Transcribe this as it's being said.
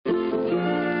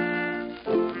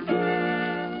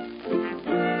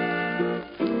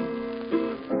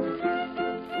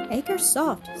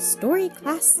Makersoft Story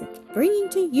Classic, bringing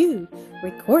to you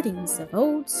recordings of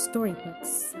old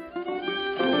storybooks.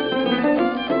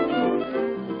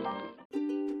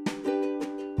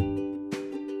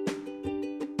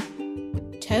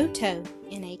 Toto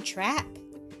in a Trap.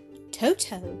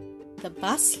 Toto, the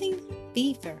Bustling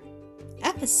Beaver.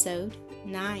 Episode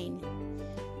 9.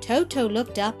 Toto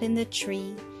looked up in the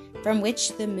tree from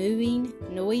which the mooing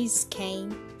noise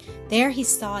came. There he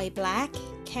saw a black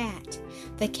cat.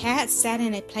 The cat sat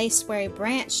in a place where a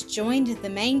branch joined the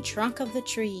main trunk of the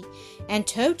tree, and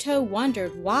Toto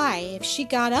wondered why, if she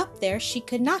got up there, she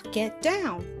could not get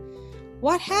down.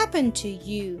 "What happened to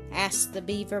you?" asked the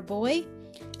beaver boy.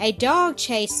 "A dog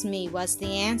chased me," was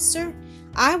the answer.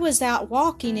 "I was out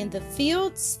walking in the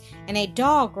fields, and a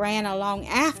dog ran along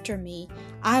after me.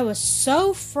 I was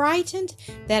so frightened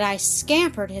that I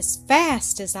scampered as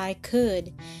fast as I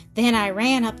could. Then I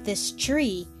ran up this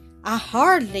tree. I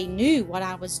hardly knew what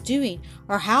I was doing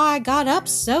or how I got up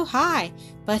so high,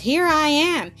 but here I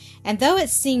am, and though it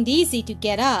seemed easy to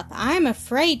get up, I am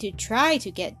afraid to try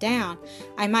to get down.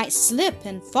 I might slip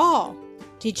and fall."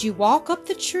 "Did you walk up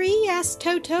the tree?" asked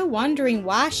Toto, wondering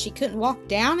why she couldn't walk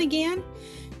down again.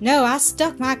 "No, I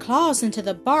stuck my claws into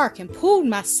the bark and pulled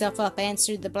myself up,"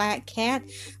 answered the black cat.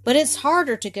 "But it's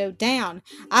harder to go down.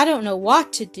 I don't know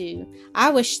what to do. I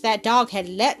wish that dog had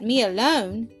let me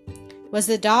alone." "Was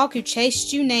the dog who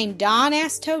chased you named Don?"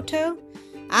 asked Toto.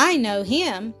 "I know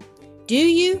him." "Do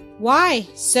you? Why,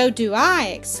 so do I!"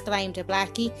 exclaimed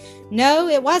Blackie. "No,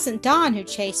 it wasn't Don who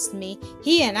chased me.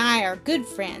 He and I are good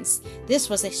friends. This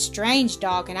was a strange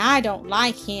dog, and I don't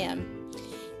like him.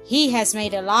 He has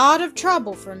made a lot of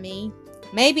trouble for me.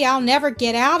 Maybe I'll never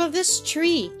get out of this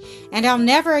tree, and I'll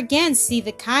never again see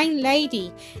the kind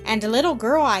lady and little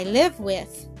girl I live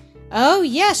with." "Oh,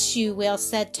 yes, you will,"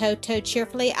 said Toto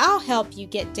cheerfully. "I'll help you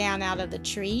get down out of the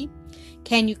tree."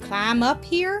 "Can you climb up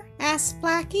here?" asked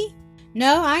Blackie.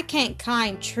 "No, I can't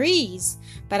climb trees,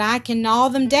 but I can gnaw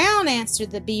them down,"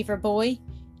 answered the beaver boy.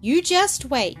 "You just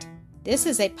wait. This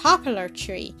is a poplar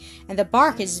tree, and the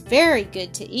bark is very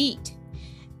good to eat.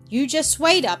 You just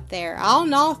wait up there. I'll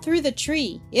gnaw through the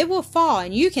tree. It will fall,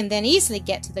 and you can then easily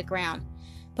get to the ground."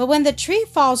 "But when the tree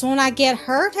falls, won't I get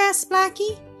hurt?" asked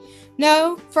Blackie.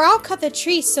 "No, for I'll cut the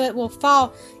tree so it will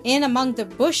fall in among the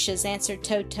bushes," answered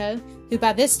Toto, who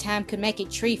by this time could make a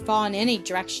tree fall in any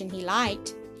direction he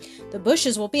liked. "The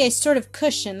bushes will be a sort of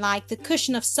cushion, like the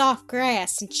cushion of soft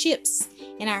grass and chips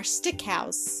in our stick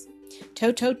house."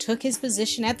 Toto took his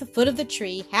position at the foot of the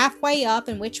tree, halfway up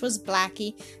in which was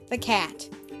Blackie, the cat.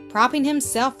 Propping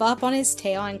himself up on his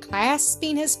tail and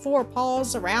clasping his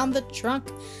forepaws around the trunk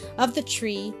of the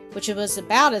tree, which was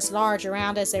about as large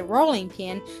around as a rolling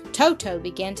pin, Toto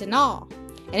began to gnaw.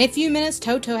 In a few minutes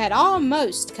Toto had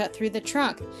almost cut through the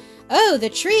trunk. "Oh, the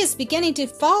tree is beginning to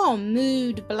fall,"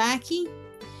 mooed Blackie.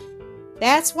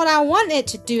 "That's what I want it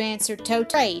to do," answered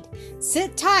Toto.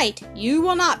 "Sit tight. You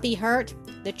will not be hurt."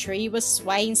 The tree was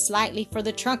swaying slightly, for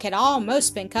the trunk had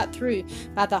almost been cut through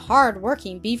by the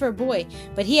hard-working beaver boy,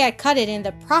 but he had cut it in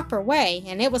the proper way,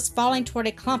 and it was falling toward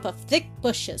a clump of thick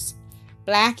bushes.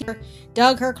 Blackie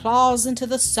dug her claws into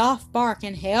the soft bark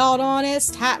and held on as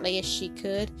tightly as she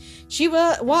could. She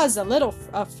was a little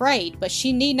afraid, but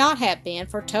she need not have been,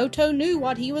 for Toto knew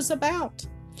what he was about.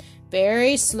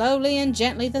 Very slowly and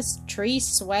gently the tree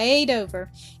swayed over.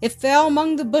 It fell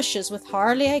among the bushes with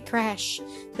hardly a crash,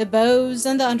 the boughs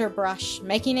and the underbrush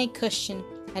making a cushion,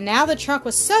 and now the trunk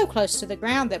was so close to the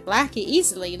ground that Blackie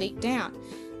easily leaped down.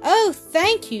 "Oh,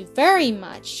 thank you very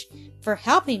much for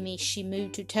helping me," she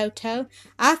mooed to Toto.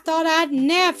 "I thought I'd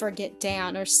never get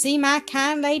down or see my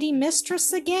kind lady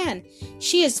mistress again.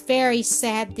 She is very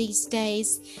sad these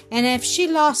days, and if she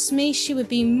lost me she would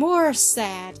be more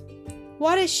sad."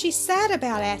 "What is she sad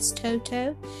about?" asked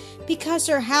Toto. "Because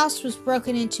her house was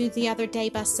broken into the other day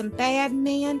by some bad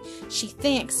men, she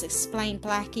thinks," explained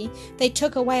Blackie. "They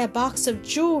took away a box of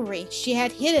jewelry she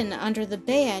had hidden under the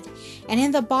bed, and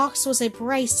in the box was a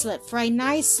bracelet for a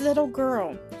nice little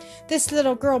girl. This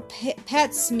little girl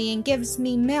pets me and gives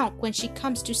me milk when she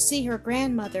comes to see her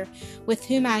grandmother, with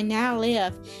whom I now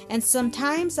live, and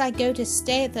sometimes I go to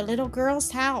stay at the little girl's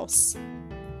house."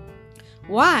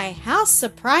 "Why, how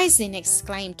surprising!"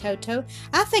 exclaimed Toto.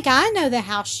 "I think I know the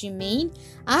house you mean.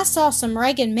 I saw some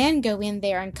ragged men go in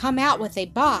there and come out with a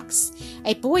box.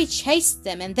 A boy chased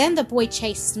them, and then the boy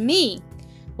chased me."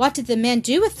 "What did the men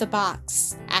do with the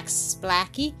box?" asked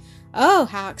Blackie. "Oh,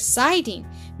 how exciting!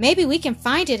 Maybe we can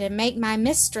find it and make my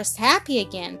mistress happy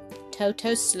again."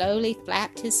 Toto slowly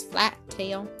flapped his flat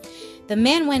tail. "The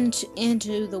men went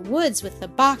into the woods with the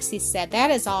box," he said.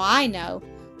 "That is all I know."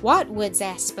 "What woods?"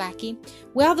 asked Blackie.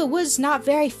 "Well, the wood's not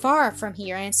very far from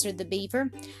here," answered the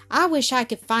beaver. "I wish I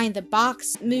could find the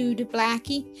box," mooed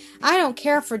Blackie. "I don't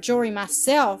care for jewelry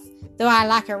myself, though I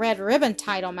like a red ribbon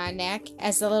tied on my neck,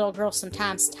 as the little girl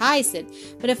sometimes ties it.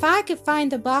 But if I could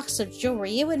find the box of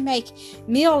jewelry, it would make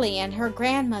Millie and her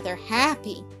grandmother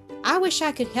happy." "I wish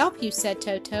I could help you," said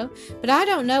Toto, "but I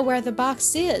don't know where the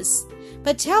box is.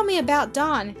 But tell me about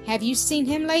Don. Have you seen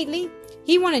him lately?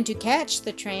 He wanted to catch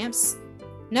the tramps."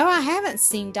 "No, I haven't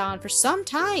seen Don for some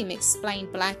time,"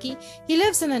 explained Blackie. "He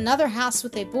lives in another house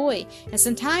with a boy, and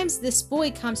sometimes this boy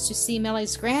comes to see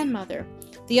Millie's grandmother.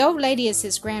 The old lady is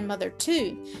his grandmother,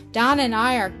 too. Don and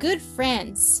I are good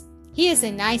friends." "He is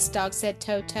a nice dog," said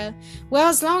Toto. "Well,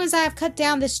 as long as I have cut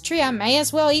down this tree, I may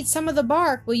as well eat some of the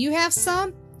bark. Will you have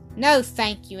some?" "No,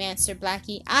 thank you," answered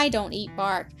Blackie. "I don't eat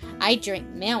bark. I drink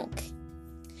milk."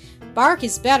 "Bark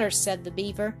is better," said the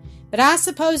beaver. "But I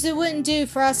suppose it wouldn't do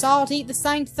for us all to eat the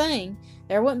same thing.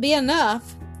 There wouldn't be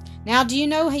enough. Now, do you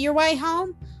know your way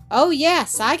home?" "Oh,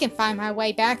 yes, I can find my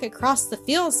way back across the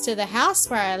fields to the house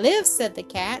where I live," said the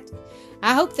cat.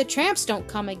 "I hope the tramps don't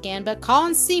come again, but call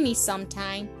and see me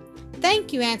sometime."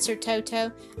 "Thank you," answered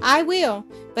Toto. "I will,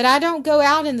 but I don't go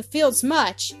out in the fields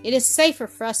much. It is safer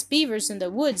for us beavers in the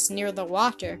woods near the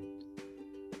water."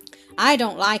 "I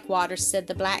don't like water," said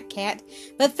the black cat,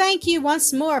 "but thank you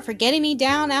once more for getting me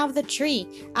down out of the tree.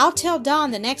 I'll tell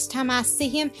Don the next time I see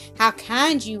him how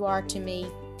kind you are to me."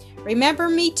 "Remember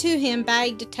me to him,"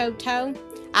 begged Toto.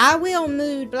 "I will,"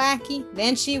 mooed Blackie.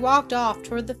 Then she walked off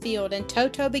toward the field, and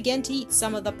Toto began to eat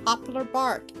some of the poplar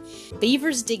bark.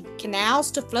 Beavers dig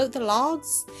canals to float the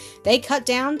logs. They cut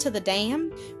down to the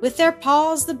dam. With their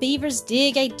paws, the beavers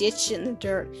dig a ditch in the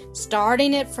dirt,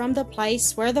 starting it from the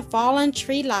place where the fallen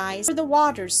tree lies, through the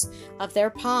waters of their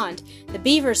pond. The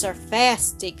beavers are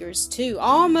fast diggers, too,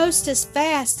 almost as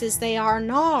fast as they are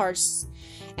gnawers,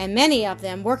 and many of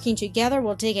them, working together,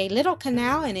 will dig a little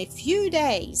canal in a few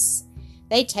days.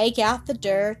 They take out the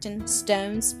dirt and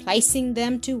stones, placing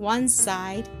them to one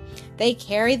side. They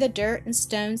carry the dirt and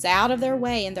stones out of their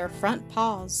way in their front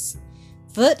paws.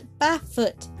 Foot by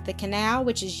foot, the canal,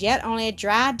 which is yet only a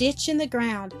dry ditch in the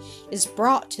ground, is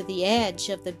brought to the edge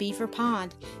of the beaver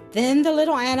pond. Then the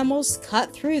little animals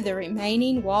cut through the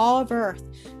remaining wall of earth,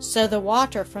 so the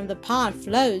water from the pond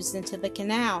flows into the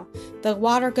canal. The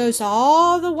water goes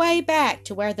all the way back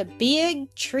to where the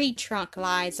big tree trunk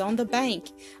lies on the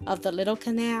bank of the little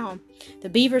canal. The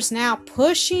beavers, now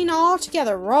pushing all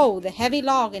together, roll the heavy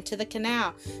log into the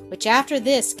canal, which after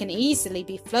this can easily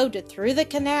be floated through the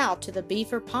canal to the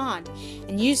beaver pond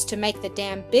and used to make the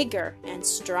dam bigger and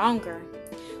stronger.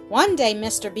 One day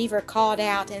Mr. Beaver called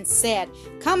out and said,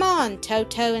 "Come on,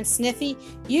 Toto and Sniffy,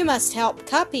 you must help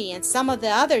Cuppy and some of the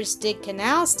others dig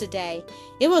canals today.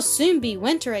 It will soon be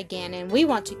winter again, and we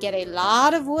want to get a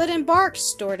lot of wood and bark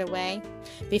stored away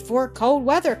before cold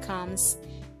weather comes."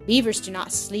 Beavers do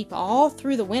not sleep all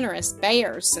through the winter as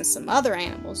bears and some other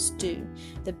animals do.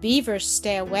 The beavers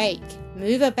stay awake,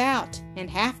 move about, and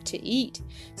have to eat,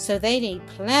 so they need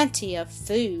plenty of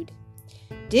food.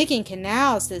 "Digging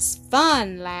canals is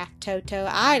fun," laughed Toto.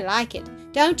 "I like it.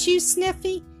 Don't you,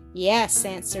 Sniffy?" "Yes,"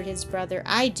 answered his brother,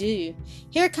 "I do.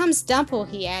 Here comes Dumple,"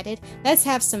 he added. "Let's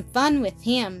have some fun with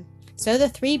him." So the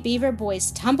three beaver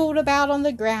boys tumbled about on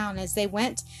the ground as they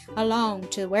went along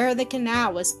to where the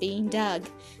canal was being dug.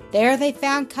 There they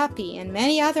found Cuppy and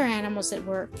many other animals at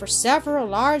work, for several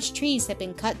large trees had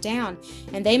been cut down,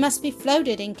 and they must be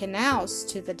floated in canals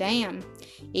to the dam.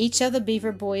 Each of the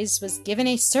beaver boys was given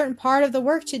a certain part of the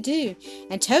work to do,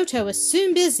 and Toto was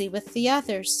soon busy with the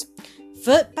others.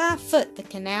 Foot by foot the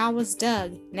canal was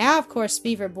dug. Now, of course,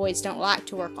 beaver boys don't like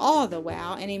to work all the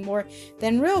while any more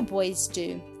than real boys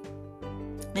do,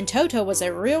 and Toto was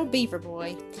a real beaver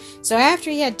boy. So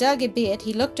after he had dug a bit,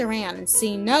 he looked around, and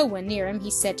seeing no one near him, he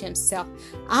said to himself,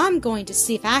 "I'm going to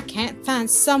see if I can't find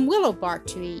some willow bark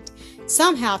to eat.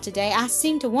 Somehow today I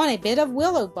seem to want a bit of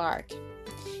willow bark."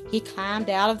 He climbed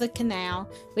out of the canal,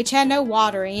 which had no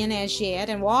water in as yet,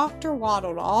 and walked or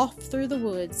waddled off through the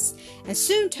woods, and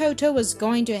soon Toto was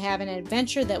going to have an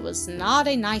adventure that was not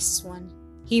a nice one.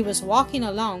 He was walking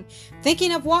along,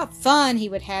 thinking of what fun he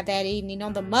would have that evening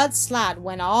on the mud slide,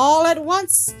 when all at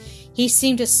once he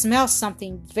seemed to smell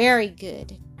something very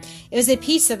good. It was a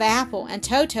piece of apple, and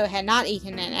Toto had not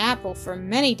eaten an apple for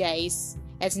many days,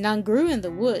 as none grew in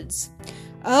the woods.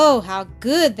 "Oh, how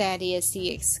good that is!"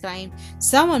 he exclaimed.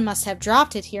 "Someone must have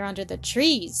dropped it here under the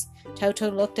trees."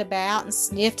 Toto looked about and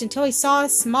sniffed until he saw a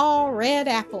small red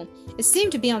apple. It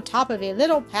seemed to be on top of a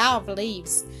little pile of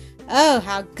leaves. "Oh,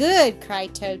 how good!"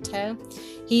 cried Toto.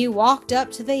 He walked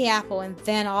up to the apple, and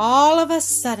then all of a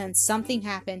sudden something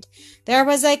happened. There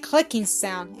was a clicking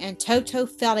sound, and Toto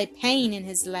felt a pain in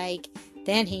his leg.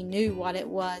 Then he knew what it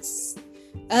was.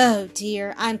 "Oh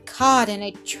dear, I'm caught in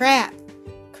a trap!"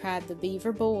 cried the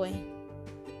beaver boy.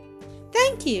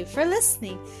 Thank you for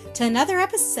listening to another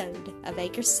episode of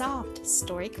Acresoft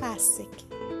Story Classic.